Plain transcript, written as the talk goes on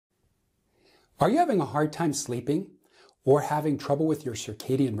Are you having a hard time sleeping or having trouble with your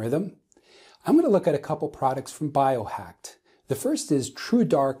circadian rhythm? I'm going to look at a couple products from Biohacked. The first is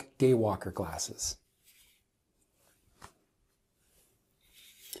Truedark Daywalker glasses.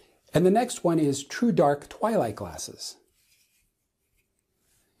 And the next one is Truedark Twilight glasses.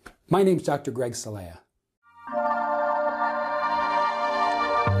 My name's Dr. Greg Celaya.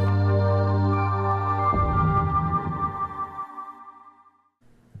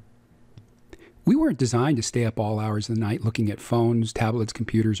 We weren't designed to stay up all hours of the night looking at phones, tablets,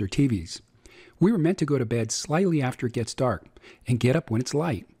 computers, or TVs. We were meant to go to bed slightly after it gets dark and get up when it's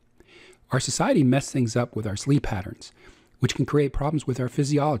light. Our society messed things up with our sleep patterns, which can create problems with our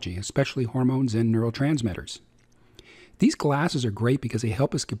physiology, especially hormones and neurotransmitters. These glasses are great because they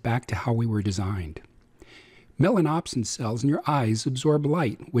help us get back to how we were designed. Melanopsin cells in your eyes absorb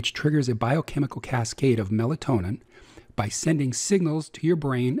light, which triggers a biochemical cascade of melatonin by sending signals to your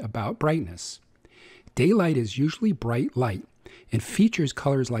brain about brightness. Daylight is usually bright light and features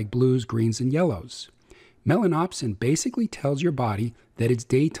colors like blues, greens, and yellows. Melanopsin basically tells your body that it's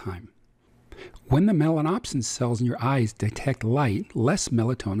daytime. When the melanopsin cells in your eyes detect light, less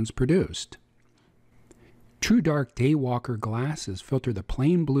melatonin is produced. Truedark Daywalker glasses filter the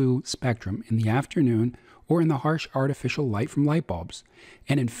plain blue spectrum in the afternoon or in the harsh artificial light from light bulbs.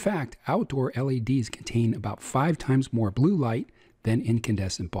 And in fact, outdoor LEDs contain about 5 times more blue light than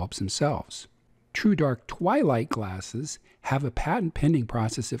incandescent bulbs themselves. Truedark Twilight glasses have a patent-pending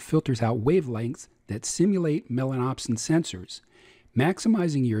process that filters out wavelengths that simulate melanopsin sensors,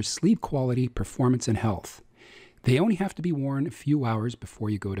 maximizing your sleep quality, performance, and health. They only have to be worn a few hours before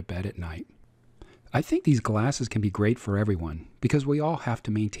you go to bed at night. I think these glasses can be great for everyone because we all have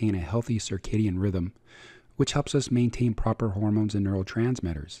to maintain a healthy circadian rhythm, which helps us maintain proper hormones and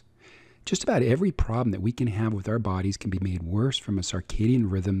neurotransmitters. Just about every problem that we can have with our bodies can be made worse from a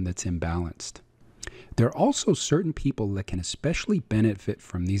circadian rhythm that's imbalanced. There are also certain people that can especially benefit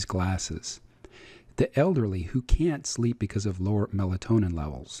from these glasses. The elderly who can't sleep because of lower melatonin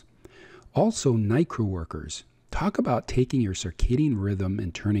levels. Also, night crew workers. Talk about taking your circadian rhythm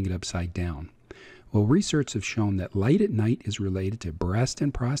and turning it upside down. Well, research has shown that light at night is related to breast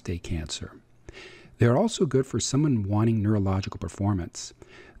and prostate cancer. They are also good for someone wanting neurological performance,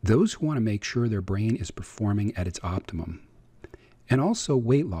 those who want to make sure their brain is performing at its optimum. And also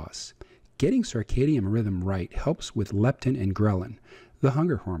weight loss. Getting circadian rhythm right helps with leptin and ghrelin, the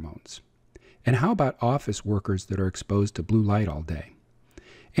hunger hormones. And how about office workers that are exposed to blue light all day?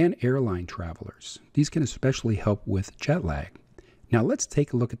 And airline travelers. These can especially help with jet lag. Now let's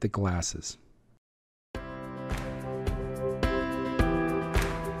take a look at the glasses.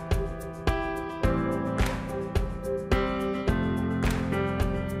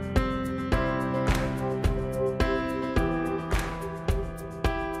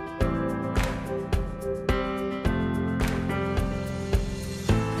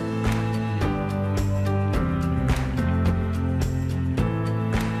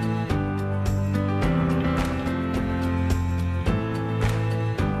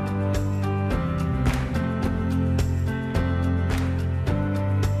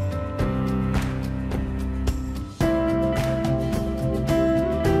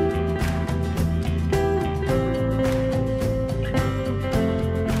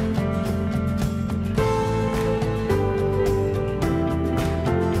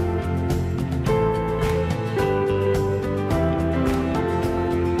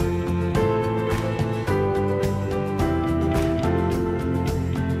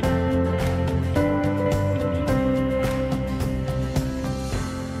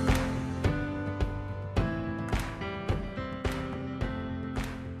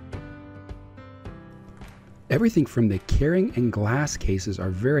 Everything from the carrying and glass cases are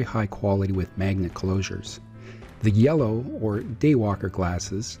very high quality with magnet closures. The yellow or Daywalker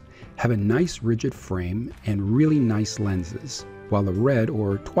glasses have a nice rigid frame and really nice lenses, while the red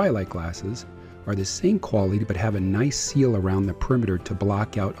or Twilight glasses are the same quality but have a nice seal around the perimeter to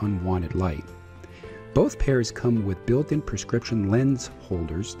block out unwanted light. Both pairs come with built-in prescription lens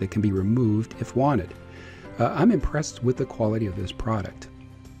holders that can be removed if wanted. I'm impressed with the quality of this product.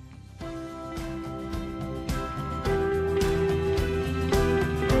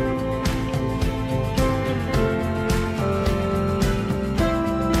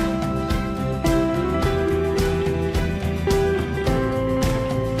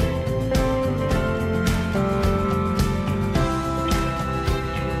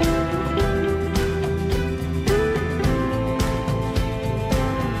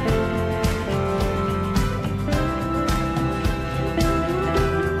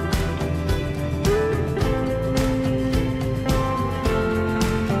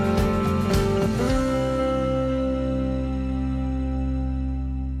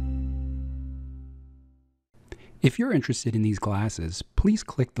 If you're interested in these glasses, please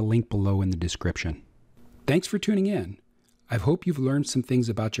click the link below in the description. Thanks for tuning in. I hope you've learned some things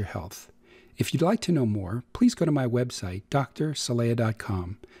about your health. If you'd like to know more, please go to my website,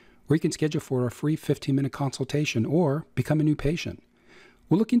 drcelaya.com, where you can schedule for a free 15-minute consultation or become a new patient.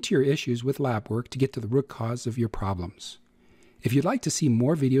 We'll look into your issues with lab work to get to the root cause of your problems. If you'd like to see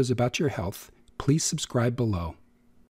more videos about your health, please subscribe below.